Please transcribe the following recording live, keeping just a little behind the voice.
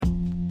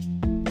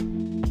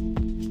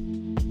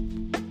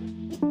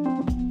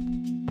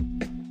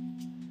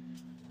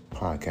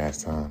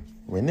podcast time.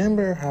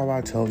 Remember how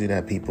I told you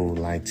that people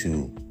like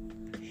to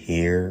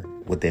hear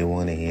what they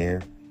want to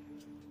hear,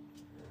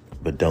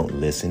 but don't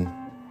listen?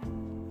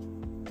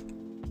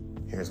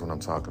 Here's what I'm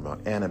talking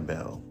about.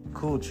 Annabelle,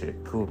 cool chick,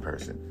 cool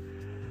person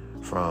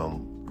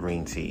from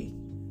Green Tea.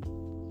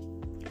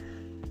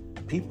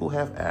 People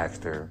have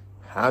asked her,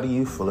 how do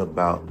you feel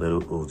about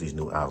Lil Uzi's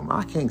new album?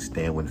 I can't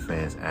stand when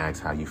fans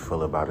ask how you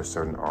feel about a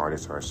certain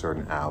artist or a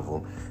certain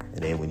album,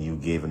 and then when you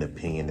give an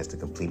opinion that's the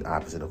complete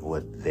opposite of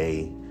what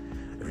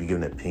if you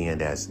give an opinion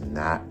that's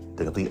not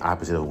the complete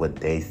opposite of what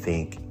they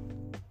think,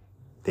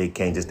 they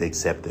can't just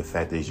accept the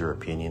fact that it's your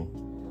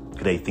opinion.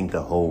 Because they think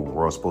the whole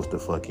world's supposed to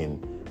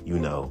fucking,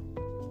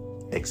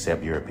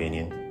 accept your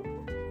opinion.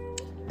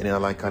 And then I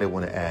like how they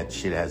want to add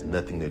shit that has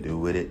nothing to do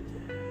with it,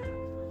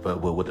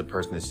 but what the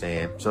person is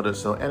saying.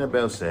 So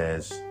Annabelle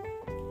says,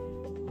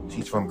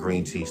 she's from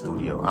Green Tea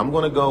Studio. I'm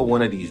going to go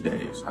one of these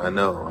days. I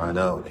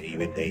know.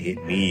 They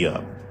hit me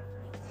up.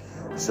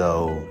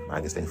 So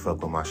I guess they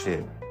fuck with my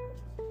shit.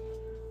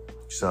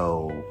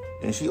 So,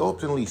 and she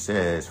openly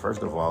says,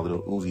 first of all,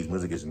 Lil Uzi's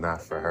music is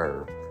not for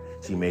her.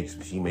 She makes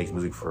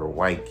music for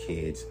white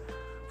kids,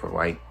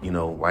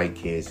 white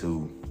kids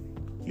who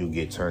you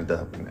get turned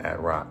up at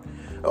rock.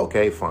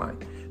 Okay, fine.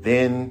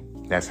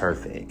 Then that's her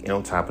thing. And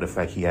on top of the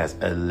fact he has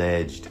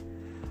allegedly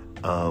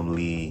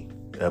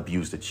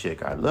abused a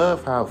chick. I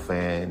love how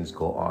fans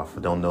go off,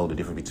 don't know the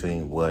difference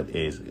between what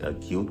is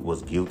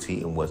was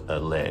guilty and what's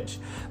alleged.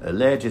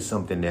 Alleged is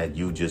something that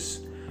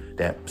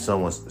that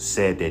someone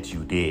said that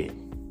you did.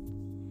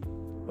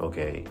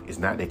 Okay, it's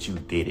not that you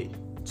did it.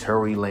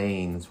 Tory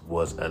Lanez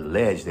was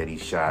alleged that he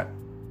shot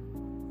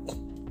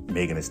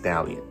Megan Thee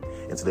Stallion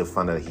until they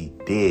found out he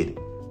did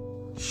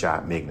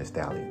shot Megan Thee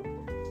Stallion.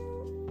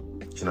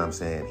 You know what I'm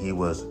saying? He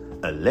was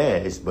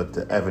alleged, but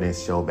the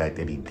evidence showed back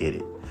that he did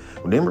it.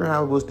 Remember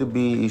how it used to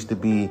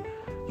be,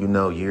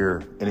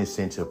 you're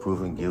innocent till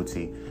proven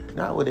guilty.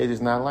 Nowadays, it's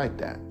not like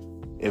that.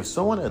 If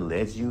someone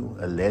alleged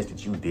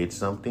that you did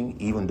something,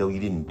 even though you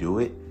didn't do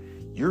it,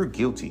 you're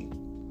guilty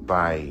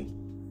by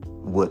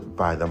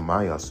the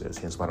Maya says.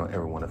 Hence why I don't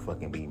ever want to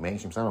fucking be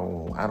mainstream. So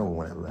I don't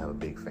want to have a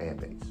big fan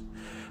base.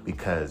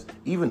 Because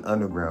even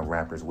underground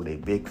rappers with a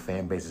big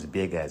fan base as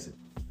big as,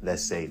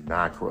 let's say,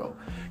 Nacro,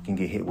 can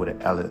get hit with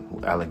an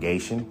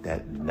allegation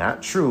that's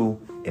not true,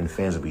 and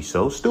fans will be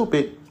so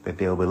stupid that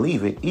they'll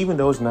believe it, even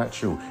though it's not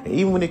true. And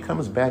even when it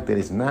comes back that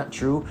it's not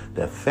true,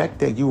 the fact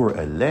that you were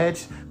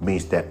alleged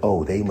means that,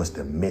 they must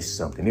have missed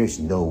something. There's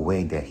no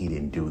way that he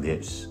didn't do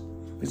this.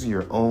 These are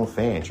your own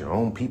fans, your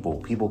own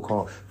people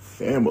call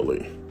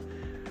family.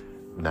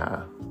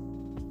 Nah.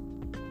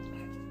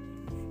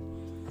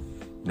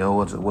 You know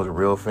what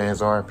real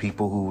fans are?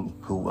 People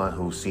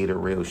who see the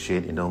real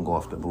shit and don't go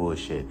off the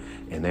bullshit.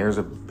 And there's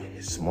a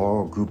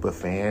small group of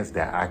fans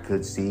that I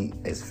could see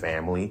as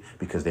family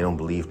because they don't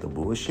believe the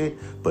bullshit.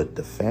 But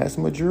the vast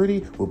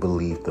majority will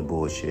believe the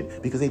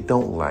bullshit because they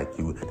don't like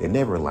you. They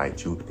never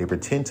liked you. They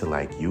pretend to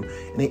like you.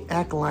 And they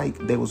act like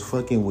they was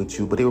fucking with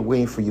you, but they were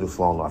waiting for you to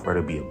fall off. Whether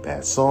it be a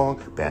bad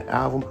song, bad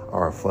album,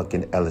 or a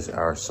fucking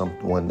or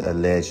someone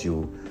alleged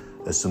you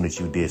as soon as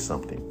you did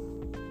something.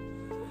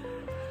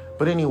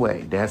 But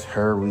anyway, that's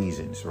her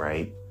reasons,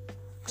 right?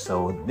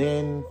 So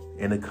then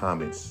in the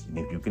comments,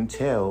 if you can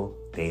tell,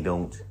 they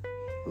don't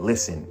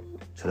listen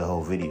to the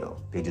whole video.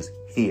 They just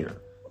hear.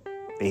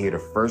 They hear the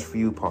first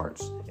few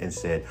parts and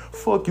said,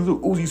 fuck you, Lil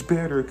Uzi's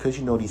better, because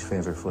these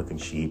fans are fucking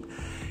sheep.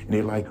 And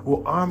they're like,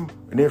 and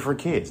they're for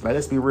kids. Like,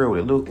 let's be real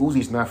with it. Lil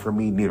Uzi's not for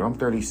me neither. I'm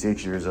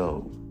 36 years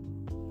old.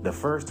 The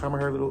first time I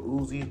heard Lil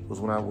Uzi was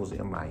when I was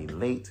in my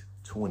late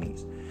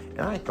 20s. And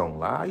I ain't gonna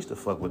lie, I used to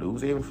fuck with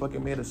Uzi. I even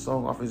fucking made a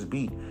song off his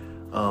beat.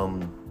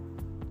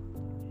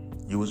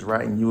 You was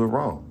right and you were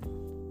wrong.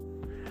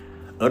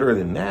 Other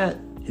than that,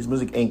 his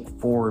music ain't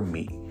for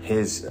me.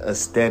 His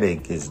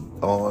aesthetic is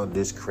all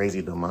this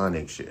crazy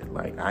demonic shit.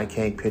 Like, I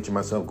can't picture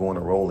myself going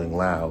to Rolling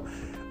Loud,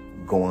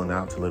 going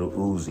out to Lil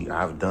Uzi.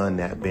 I've done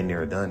that, been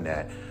there, done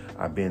that.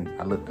 I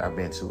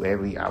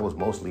was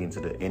mostly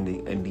into the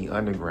indie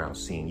underground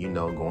scene,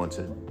 going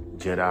to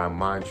Jedi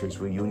Mind Tricks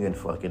reunion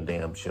fucking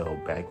damn show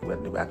back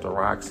at the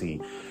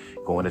Roxy,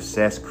 going to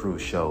Cess Crew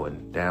show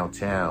in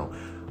downtown,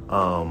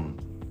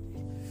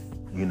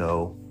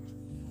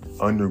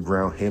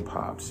 underground hip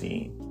hop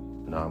scene.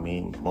 You know what I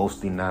mean?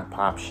 Mostly not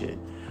pop shit.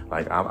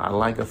 Like, I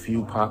like a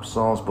few pop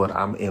songs, but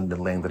I'm in the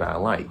lane that I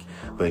like.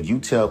 But you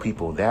tell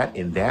people that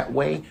in that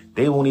way,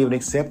 they won't even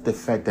accept the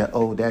fact that,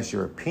 that's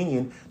your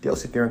opinion. They'll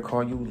sit there and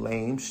call you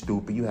lame,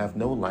 stupid, you have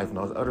no life, and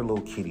all this other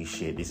little kitty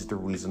shit. This is the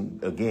reason,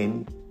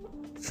 again,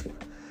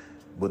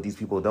 what these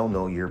people don't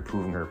know, you're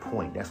proving her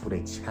point. That's what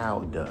a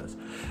child does.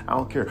 I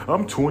don't care.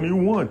 I'm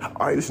 21.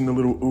 I listen to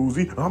Lil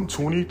Uzi. I'm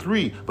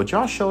 23. But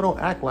y'all sure don't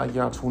act like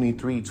y'all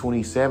 23,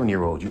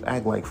 27-year-olds. You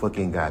act like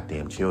fucking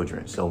goddamn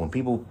children. So when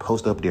people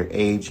post up their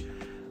age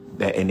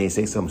and they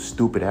say something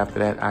stupid after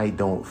that, I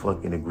don't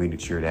fucking agree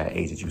that you're that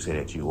age that you say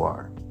that you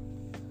are.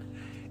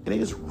 And they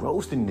just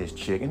roasting this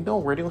chick. And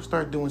don't worry, they'll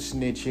start doing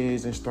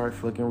snitches and start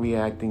fucking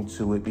reacting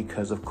to it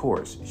because, of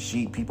course,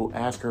 people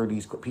asked her,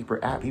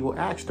 people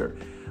asked her,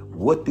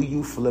 What do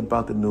you feel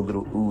about the new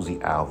Lil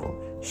Uzi album?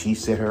 She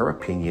said her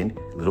opinion.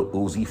 Lil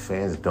Uzi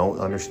fans don't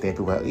understand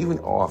people, even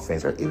all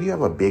fans. If you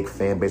have a big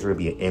fan base, or it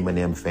be an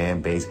Eminem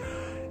fan base,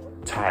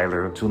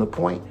 Tyler, to the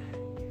point,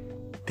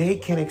 they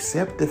can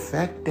accept the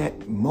fact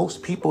that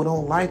most people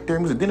don't like their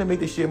music. Then it make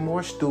this shit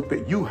more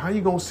stupid. How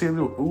you gonna say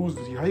Lil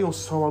Uzi? How you gonna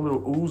saw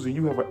Lil Uzi?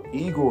 You have an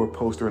Igor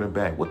poster in the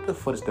back. What the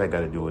fuck does that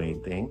got to do with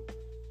anything?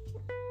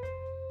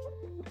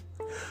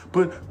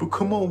 But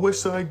come on,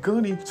 Westside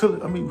Gunny.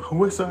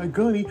 Westside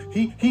Gunny,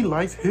 he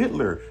likes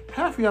Hitler.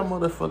 Half of y'all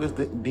motherfuckers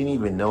didn't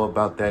even know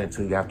about that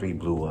until after he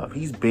blew up.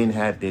 He's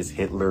had this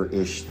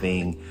Hitler-ish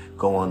thing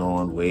going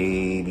on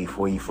way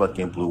before he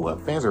fucking blew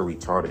up. Fans are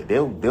retarded.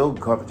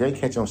 They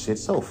catch on shit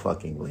so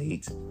fucking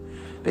late.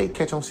 They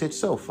catch on shit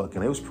so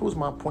fucking. It proves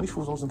my point. These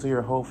fools listen to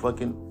your whole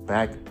fucking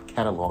back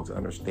catalog to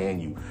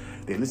understand you.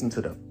 They listen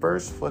to the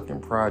first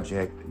fucking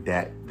project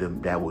that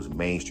was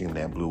mainstream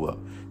that blew up.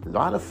 A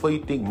lot of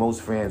you think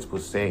most fans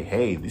would say,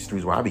 hey, this is the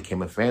reason why I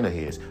became a fan of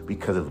his,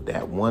 because of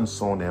that one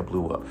song that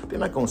blew up. They're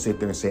not going to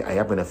sit there and say, hey,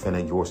 I've been a fan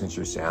of yours since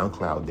your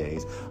SoundCloud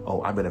days.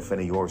 Oh, I've been a fan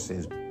of yours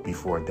since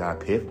before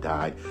Piff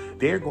died.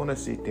 They're going to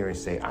sit there and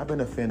say, I've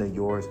been a fan of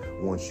yours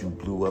once you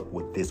blew up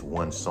with this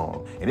one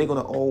song. And they're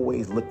going to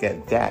always look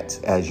at that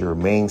as your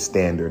main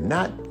standard,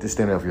 not the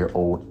standard of your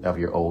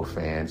old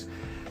fans.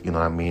 You know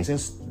what I mean?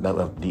 Since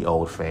the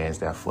old fans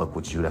that fuck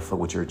with you, that fuck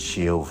with your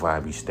chill,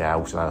 vibey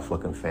style, which a lot of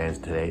fucking fans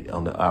today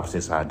on the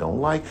opposite side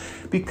don't like,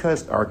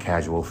 because our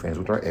casual fans,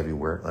 which are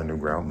everywhere,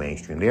 underground,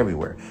 mainstream, they're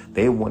everywhere.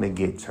 They want to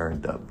get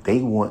turned up.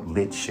 They want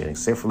lit shit.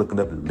 Except for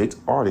looking up lit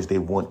artists, they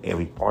want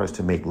every artist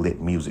to make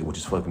lit music, which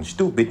is fucking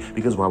stupid,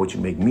 because why would you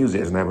make music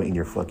that's never in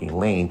your fucking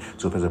lane?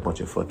 So if there's a bunch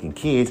of fucking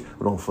kids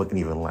who don't fucking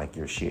even like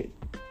your shit.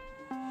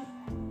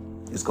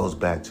 This goes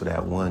back to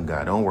that one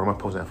guy. Don't worry, I'm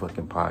gonna post that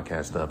fucking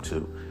podcast up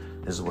too.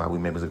 This is why we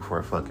make music for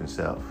our fucking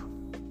self.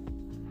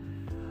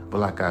 But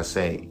like I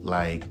say,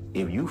 like,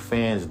 if you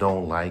fans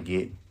don't like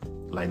it,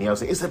 like Neil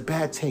say, it's a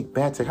bad take.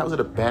 How is it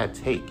a bad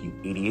take, you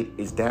idiot?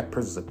 It's that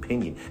person's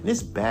opinion. And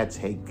this bad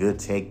take, good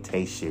take,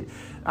 taste shit.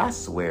 I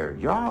swear,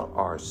 y'all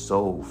are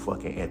so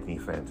fucking Anthony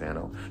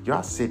Fantano.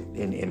 Y'all sit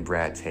in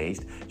Brad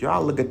Taste.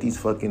 Y'all look at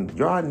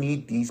y'all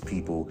need these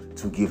people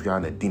to give y'all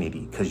an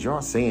identity, because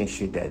y'all saying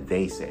shit that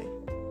they say.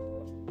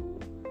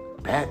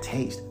 Bad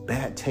taste.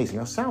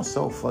 Y'all sound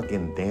so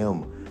fucking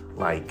damn,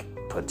 like,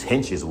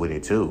 pretentious with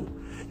it, too.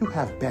 You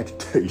have bad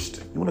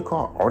taste. You want to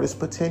call artists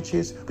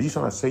pretentious? But you're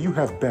trying to say you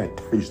have bad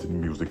taste in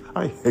music.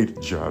 I hate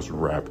jazz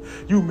rap.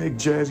 You make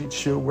jazzy,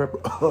 chill rap.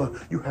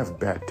 You have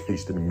bad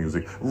taste in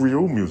music.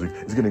 Real music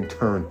is getting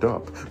turned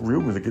up.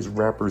 Real music is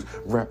rappers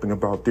rapping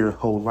about their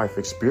whole life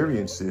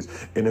experiences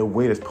in a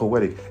way that's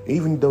poetic.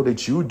 Even though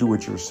that you do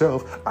it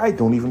yourself, I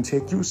don't even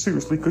take you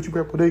seriously because you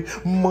rap with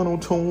a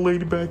monotone,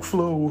 laid-back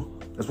flow.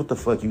 That's what the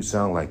fuck you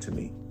sound like to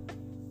me.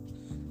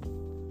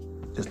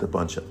 Just a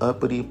bunch of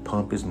uppity,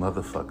 pompous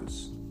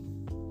motherfuckers.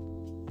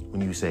 When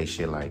you say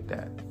shit like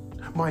that,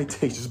 my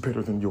taste is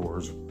better than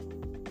yours.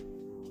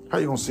 How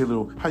you gonna say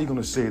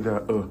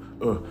that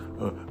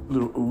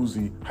Lil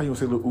Uzi? How you gonna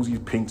say Lil Uzi's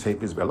pink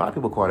tape is better? A lot of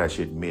people call that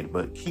shit mid,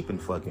 but keep in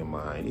fucking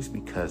mind, it's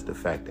because the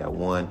fact that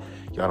one,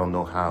 y'all don't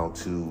know how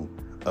to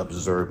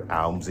observe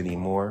albums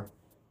anymore.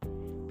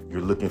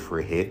 You're looking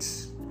for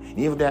hits. And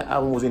even if that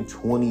album was in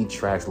 20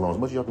 tracks long, as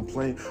much as y'all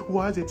complain,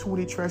 why is it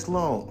 20 tracks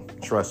long?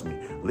 Trust me,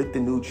 let the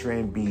new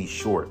trend be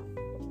short.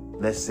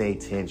 Let's say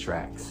 10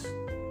 tracks.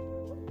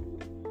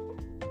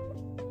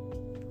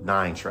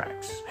 9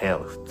 tracks.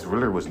 Hell,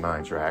 Thriller was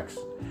 9 tracks.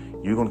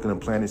 You're going to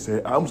complain and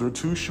say, albums are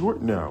too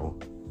short now.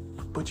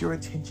 But your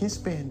attention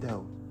span,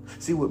 though.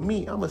 See, with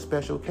me, I'm a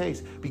special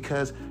case,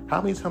 because how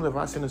many times have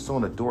I seen a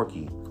song to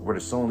Dorky where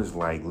the song is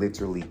like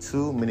literally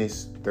 2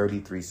 minutes,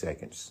 33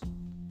 seconds?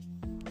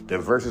 The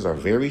verses are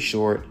very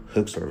short,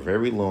 hooks are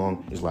very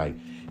long. It's like,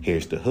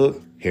 here's the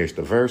hook, here's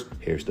the verse,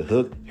 here's the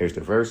hook, here's the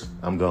verse,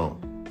 I'm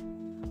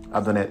gone.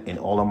 I've done that in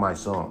all of my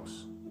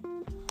songs.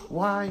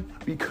 Why?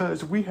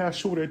 Because we have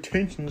short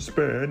attention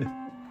span.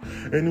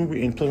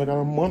 And plus I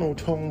got a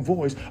monotone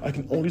voice, I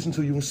can only listen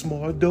to you in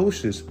small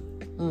doses.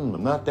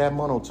 I'm not that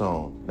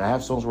monotone. Now, I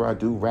have songs where I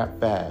do rap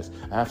fast.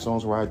 I have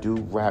songs where I do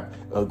rap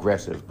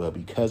aggressive. But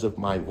because of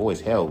my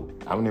voice, hell,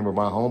 I remember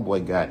my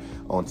homeboy got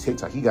on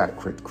TikTok, he got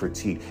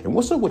critiqued. And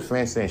what's up with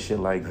fans saying shit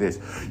like this?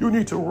 You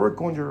need to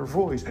work on your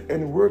voice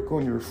and work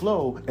on your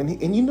flow.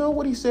 And you know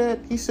what he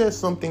said? He said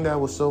something that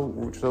was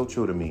so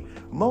true to me.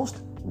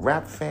 Most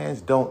rap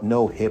fans don't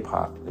know hip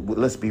hop.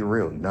 Let's be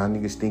real. Now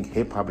niggas think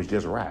hip hop is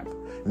just rap.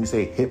 When you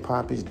say hip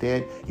hop is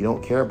dead, you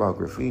don't care about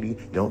graffiti,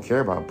 you don't care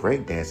about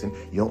breakdancing,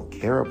 you don't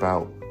care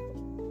about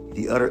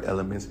the other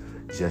elements,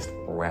 just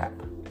rap.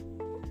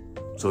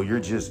 So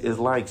it's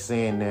like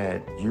saying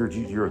that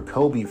you're a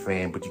Kobe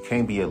fan, but you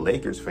can't be a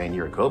Lakers fan,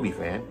 you're a Kobe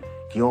fan.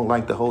 You don't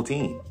like the whole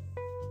team.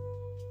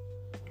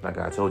 Like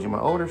I told you, my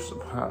older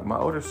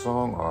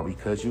song,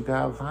 because you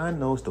got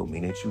vinyls don't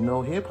mean that you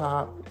know hip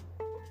hop.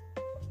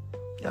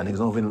 Y'all niggas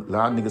a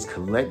lot of niggas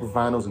collect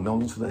vinyls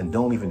and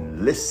don't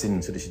even listen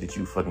to the shit that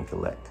you fucking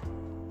collect.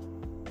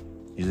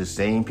 It's the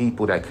same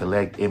people that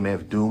collect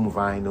MF Doom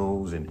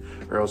vinyls and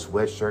Earl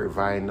Sweatshirt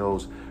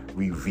vinyls,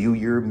 review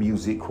your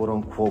music, quote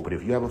unquote. But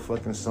if you have a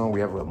fucking song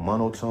where you have a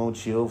monotone,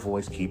 chill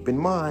voice, keep in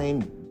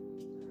mind,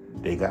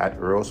 they got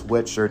Earl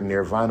Sweatshirt in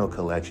their vinyl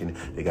collection.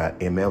 They got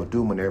MF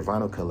Doom in their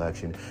vinyl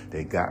collection.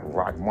 They got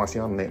Rock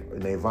Marciano in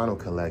their vinyl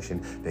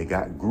collection. They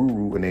got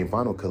Guru in their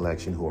vinyl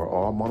collection, who are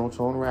all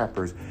monotone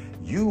rappers.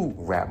 You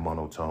rap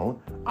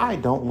monotone. I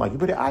don't like it,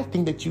 but I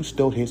think that you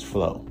stole his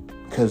flow.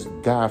 Because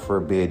God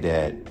forbid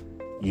that,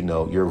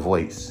 your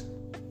voice.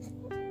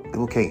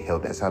 People can't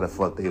help. That's how the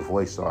fuck their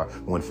voice are.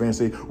 When fans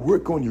say,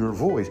 work on your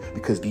voice,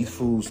 because these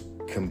fools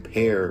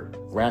compare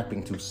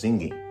rapping to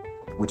singing,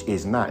 which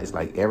is not. It's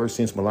like ever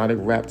since melodic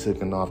rap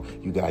took off,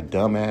 you got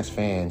dumbass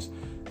fans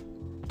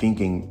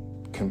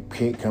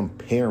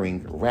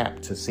comparing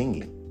rap to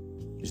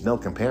singing. There's no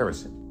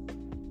comparison.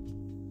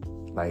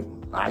 Like,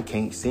 I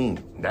can't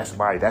sing. That's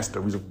the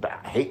reason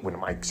I hate when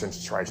Mike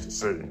Sense tries to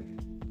sing.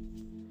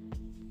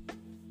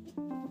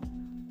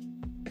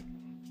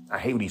 I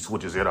hate when he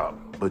switches it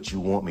up, but you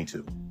want me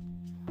to.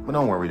 But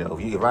don't worry though,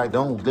 if I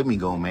don't, let me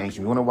go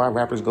mainstream. You wanna know why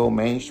rappers go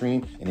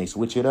mainstream and they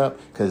switch it up?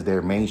 Because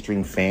their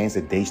mainstream fans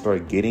that they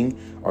start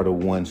getting are the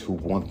ones who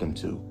want them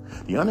to.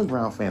 The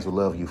underground fans will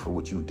love you for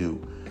what you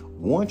do.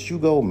 Once you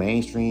go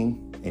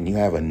mainstream and you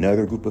have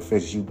another group of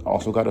fans you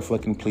also gotta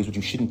fucking please, but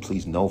you shouldn't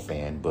please no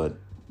fan, but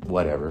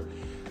whatever.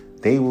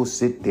 They will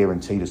sit there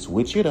and tell you to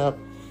switch it up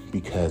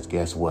because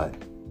guess what?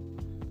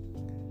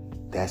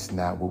 That's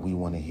not what we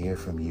want to hear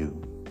from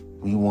you.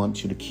 We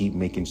want you to keep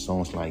making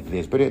songs like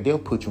this, but they'll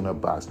put you in a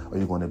box. Are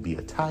you going to be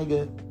a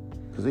Tyga?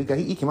 Because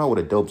he came out with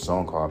a dope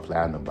song called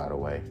Platinum, by the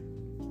way.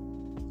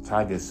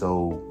 Tyga's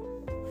so,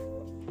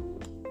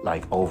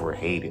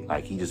 overhated.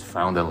 Like, he just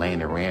found a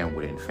lane and ran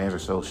with it. And fans are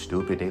so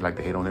stupid. They like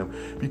to hate on him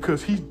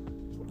because he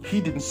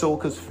didn't sell,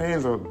 because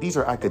these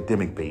are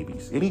academic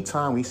babies.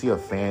 Anytime we see a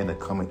fan that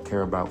come and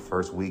care about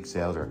first week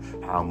sales or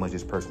how much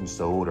this person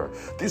sold or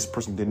this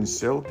person didn't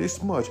sell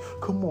this much.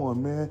 Come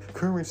on, man.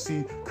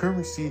 Currency,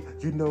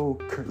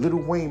 Lil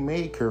Wayne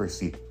made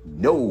Currency.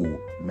 No,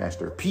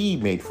 Master P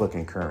made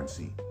fucking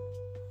Currency.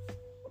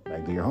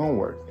 Like, do your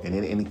homework. And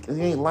it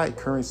ain't like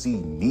Currency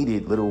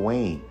needed Lil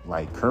Wayne.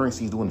 Like,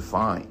 Currency's doing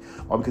fine.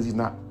 All because he's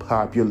not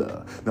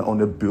popular, not on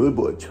the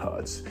Billboard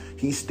charts.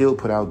 He still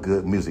put out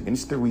good music. And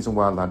it's the reason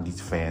why a lot of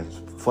these fans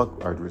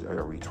are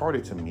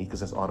retarded to me, because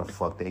that's all the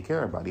fuck they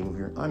care about. Even if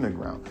you're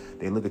underground,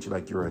 they look at you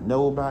like you're a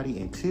nobody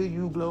until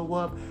you blow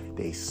up.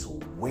 They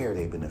swear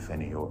they've been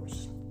defending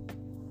yours.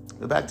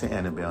 But back to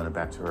Annabelle and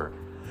back to her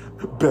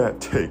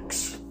bad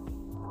takes.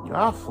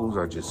 Y'all fools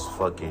are just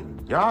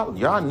fucking...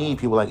 Y'all need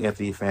people like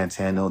Anthony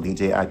Fantano,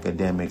 DJ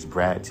Academics,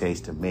 Brad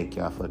Taste to make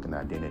y'all fucking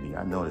identity.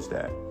 I noticed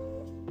that.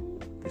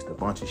 It's a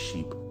bunch of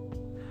sheep.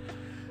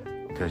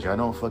 Because y'all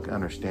don't fucking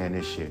understand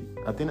this shit.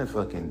 At the end of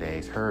the fucking day,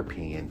 it's her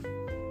opinion.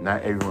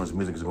 Not everyone's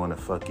music is going to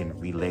fucking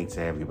relate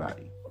to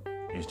everybody.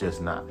 It's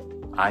just not.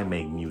 I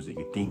make music.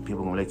 You think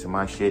people gonna relate to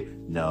my shit?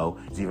 No.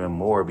 It's even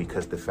more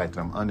because the fact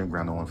that I'm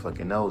underground, no one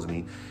fucking knows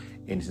me.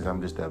 And since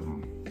I'm just a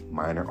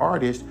minor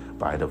artist,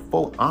 by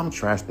default, I'm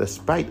trash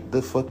despite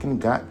the fucking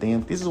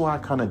goddamn... This is why I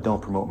kind of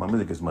don't promote my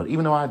music as much,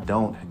 even though I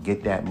don't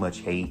get that much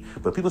hate.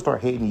 But people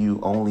start hating you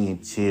only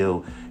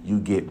until you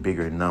get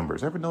bigger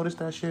numbers. Ever notice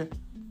that shit?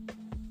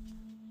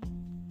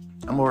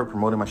 I'm more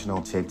promoting my shit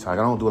on TikTok. I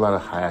don't do a lot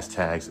of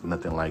hashtags,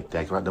 nothing like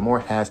that. The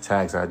more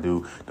hashtags I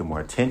do, the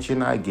more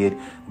attention I get.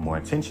 The more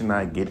attention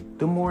I get,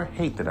 the more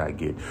hate that I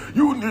get.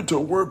 You need to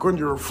work on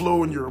your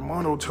flow and your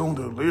monotone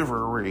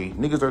delivery.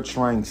 Niggas are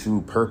trying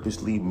to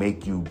purposely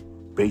make you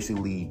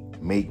basically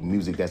make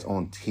music that's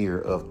on tier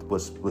of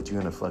what's you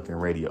in the fucking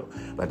radio.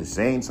 But at the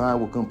same time,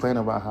 we'll complain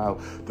about how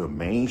the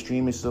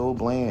mainstream is so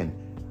bland.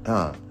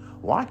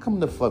 Why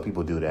come the fuck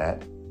people do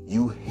that?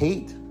 You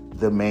hate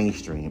the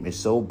mainstream. It's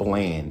so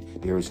bland.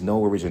 There is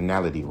no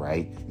originality,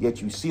 right?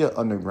 Yet you see an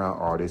underground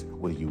artist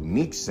with a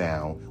unique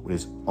sound, with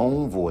his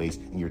own voice,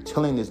 and you're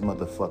telling this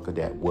motherfucker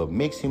that what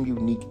makes him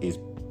unique is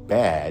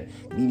bad.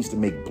 He needs to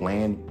make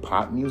bland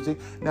pop music.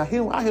 Now hit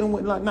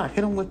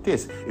him with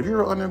this. If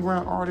you're an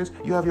underground artist,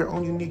 you have your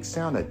own unique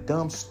sound. A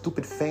dumb,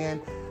 stupid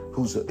fan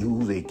who's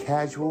a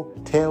casual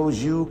tells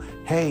you,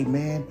 hey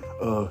man,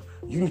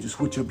 you need to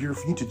switch up you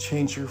need to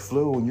change your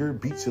flow and your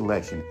beat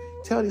selection.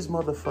 Tell this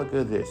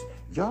motherfucker this.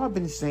 Y'all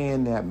been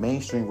saying that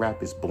mainstream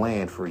rap is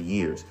bland for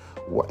years.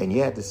 And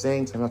yet at the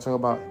same time, y'all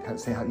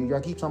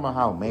keep talking about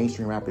how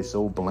mainstream rap is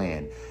so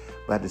bland.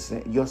 But at the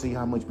same, y'all see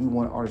how much we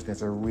want artists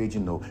that's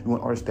original. We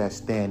want artists that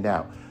stand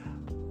out.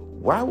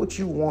 Why would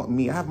you want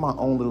me? I have my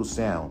own little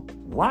sound.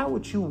 Why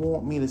would you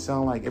want me to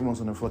sound like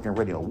everyone's on the fucking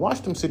radio?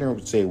 Watch them sit there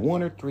and say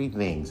one or three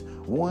things.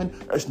 One,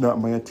 that's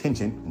not my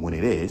intention when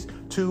it is.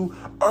 Two,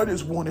 I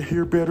just want to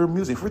hear better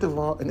music. First of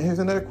all, and here's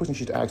another question you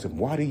should ask them.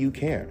 Why do you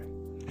care?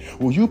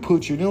 Well, you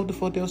know what the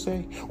fuck they'll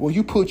say? Well,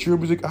 you put your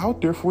music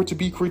out there for it to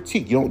be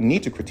critiqued. You don't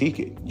need to critique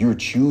it. You're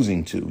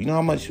choosing to. You know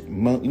how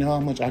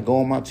much I go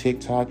on my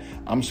TikTok?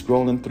 I'm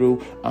scrolling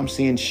through. I'm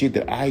seeing shit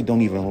that I don't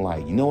even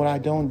like. You know what I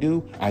don't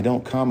do? I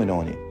don't comment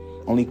on it.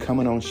 Only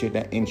comment on shit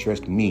that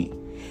interests me.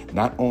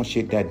 not on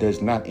shit that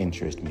does not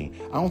interest me.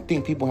 I don't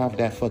think people have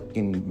that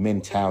fucking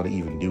mentality to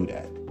even do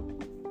that.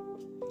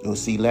 You'll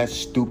see less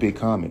stupid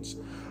comments.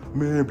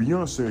 Man,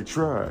 Beyonce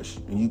trash.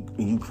 And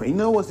you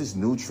know what's this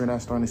new trend I'm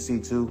starting to see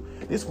too?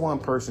 This one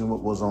person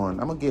was on,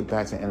 I'm going to get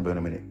back to Annabelle in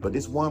a minute, but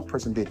this one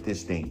person did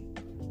this thing.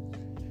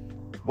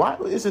 Why?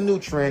 It's a new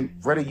trend,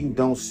 whether you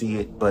don't see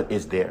it, but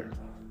it's there.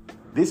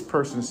 This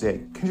person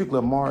said Kendrick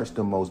Lamar is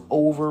the most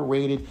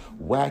overrated,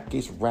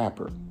 wackest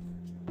rapper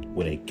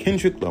with a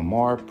Kendrick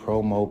Lamar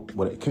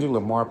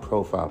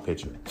profile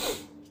picture.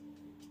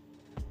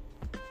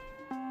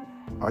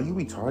 Are you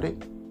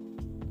retarded?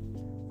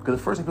 Because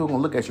the first thing people are going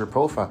to look at your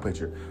profile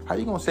picture. How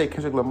you going to say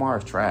Kendrick Lamar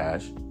is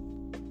trash?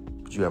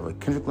 But you have a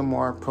Kendrick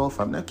Lamar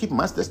profile. Now, keep in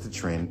mind, that's the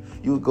trend.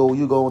 You go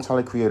on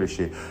Tyler Creator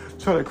shit.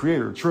 Tyler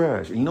Creator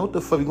trash. And you know what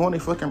the fuck? You go on their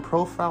fucking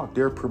profile,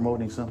 they're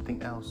promoting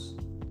something else.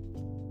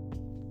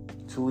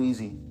 Too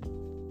easy.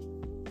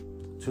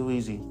 Too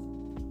easy.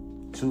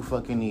 Too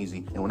fucking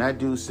easy. And when that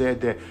dude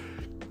said that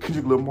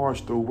Kendrick Lamar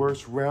is the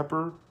worst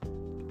rapper,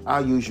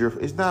 I'll use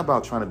it's not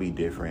about trying to be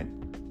different.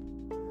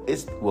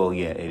 It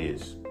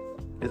is.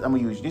 I'm gonna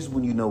use this is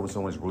when you know when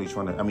someone's really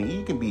trying to. I mean,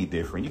 you can be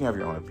different. You can have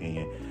your own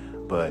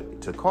opinion,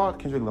 but to call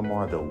Kendrick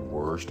Lamar the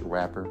worst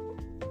rapper,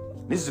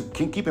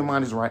 keep in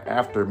mind this is right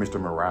after Mr.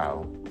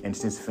 Morale, and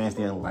since fans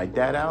didn't like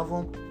that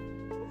album,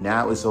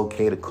 now it's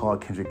okay to call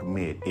Kendrick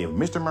mid. If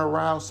Mr.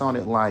 Morale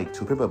sounded like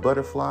To Pimp a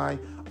Butterfly,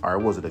 or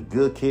was it A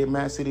Good Kid,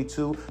 Mad City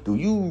 2? Do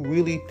you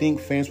really think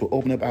fans will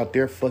open up out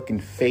their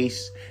fucking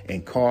face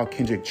and call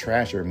Kendrick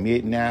trash or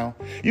mid now?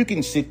 You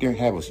can sit there and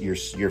have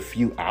your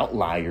few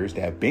outliers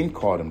that have been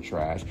called him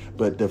trash,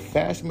 but the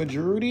vast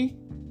majority,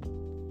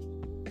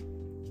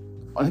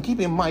 and keep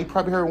in mind, you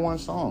probably heard one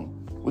song,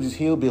 which is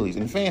Hillbillies,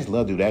 and fans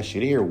love to do that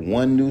shit. They hear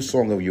one new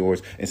song of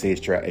yours and say it's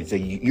trash, and say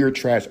you're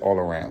trash all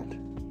around.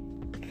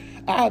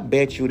 I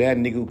bet you that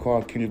nigga who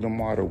called Kendrick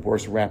Lamar the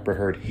worst rapper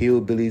heard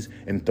Hillbillies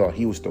and thought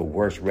he was the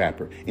worst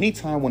rapper.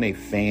 Anytime when a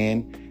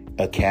fan,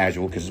 a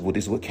casual, because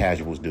this is what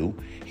casuals do,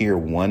 hear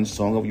one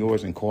song of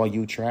yours and call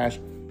you trash,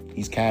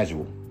 he's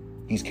casual.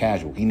 He's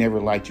casual. He never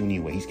liked you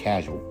anyway. He's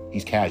casual.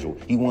 He's casual.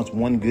 He wants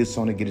one good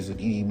song to get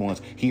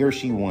he or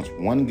she wants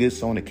one good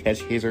song to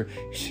catch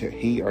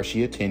he or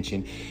she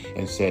attention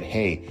and said,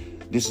 hey,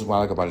 this is what I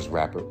like about this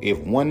rapper. If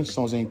one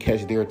song didn't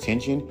catch their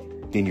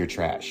attention, then you're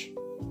trash.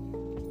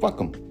 Fuck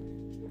them.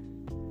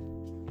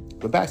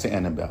 But back to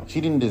Annabelle. She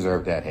didn't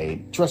deserve that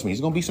hate. Trust me, there's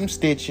going to be some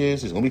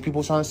stitches. There's going to be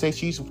people trying to say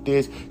she's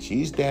this,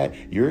 she's that,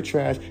 you're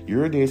trash,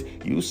 you're this,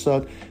 you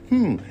suck.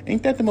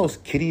 Ain't that the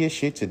most kiddiest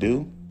shit to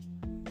do?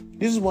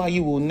 This is why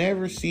you will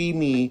never see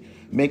me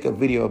make a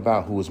video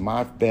about who is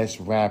my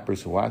best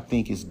rappers, who I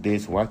think is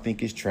this, who I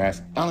think is trash.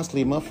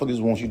 Honestly, motherfuckers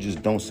want you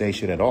just don't say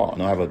shit at all.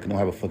 Don't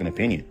have a fucking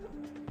opinion.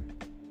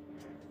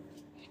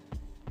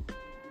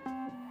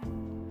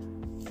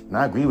 And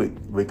I agree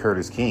with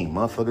Curtis King.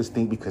 Motherfuckers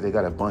think because they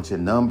got a bunch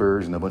of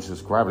numbers and a bunch of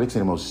subscribers, they say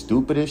the most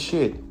stupidest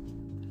shit.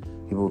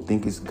 People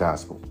think it's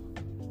gospel.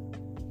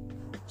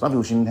 Some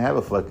people shouldn't have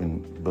a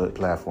fucking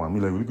platform.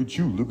 You're like,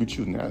 look at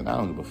you. Nah, I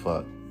don't give a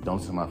fuck. Don't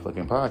listen to my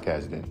fucking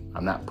podcast then.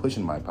 I'm not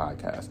pushing my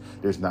podcast.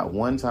 There's not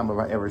one time have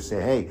I ever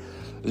said, hey,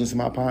 listen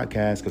to my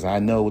podcast because I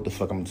know what the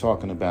fuck I'm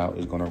talking about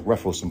is going to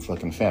ruffle some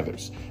fucking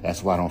feathers.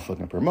 That's why I don't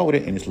fucking promote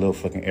it in this little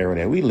fucking era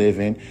that we live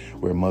in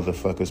where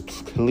motherfuckers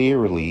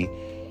clearly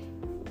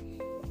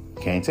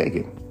can't take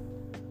it.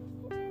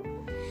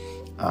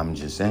 I'm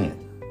just saying.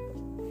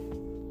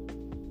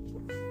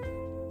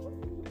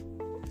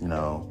 You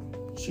know,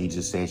 she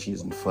just said she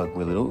doesn't fuck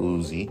with Lil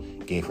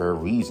Uzi, gave her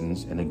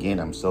reasons. And again,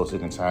 I'm so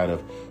sick and tired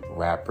of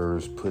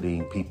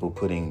people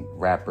putting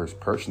rappers'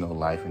 personal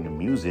life into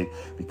music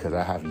because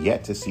I have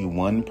yet to see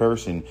one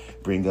person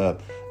bring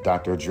up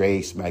Dr.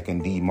 Dre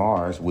smacking D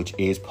Mars, which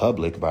is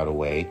public, by the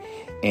way.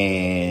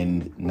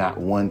 And not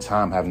one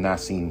time have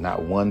not seen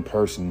not one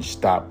person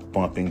stop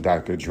bumping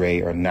Dr. Dre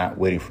or not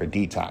waiting for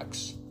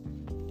Detox.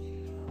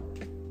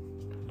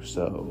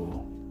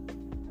 So,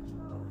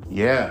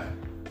 yeah.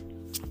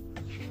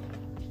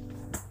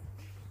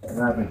 What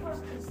happened?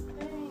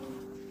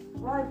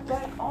 Right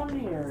back on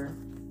here.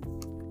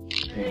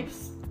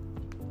 Explain.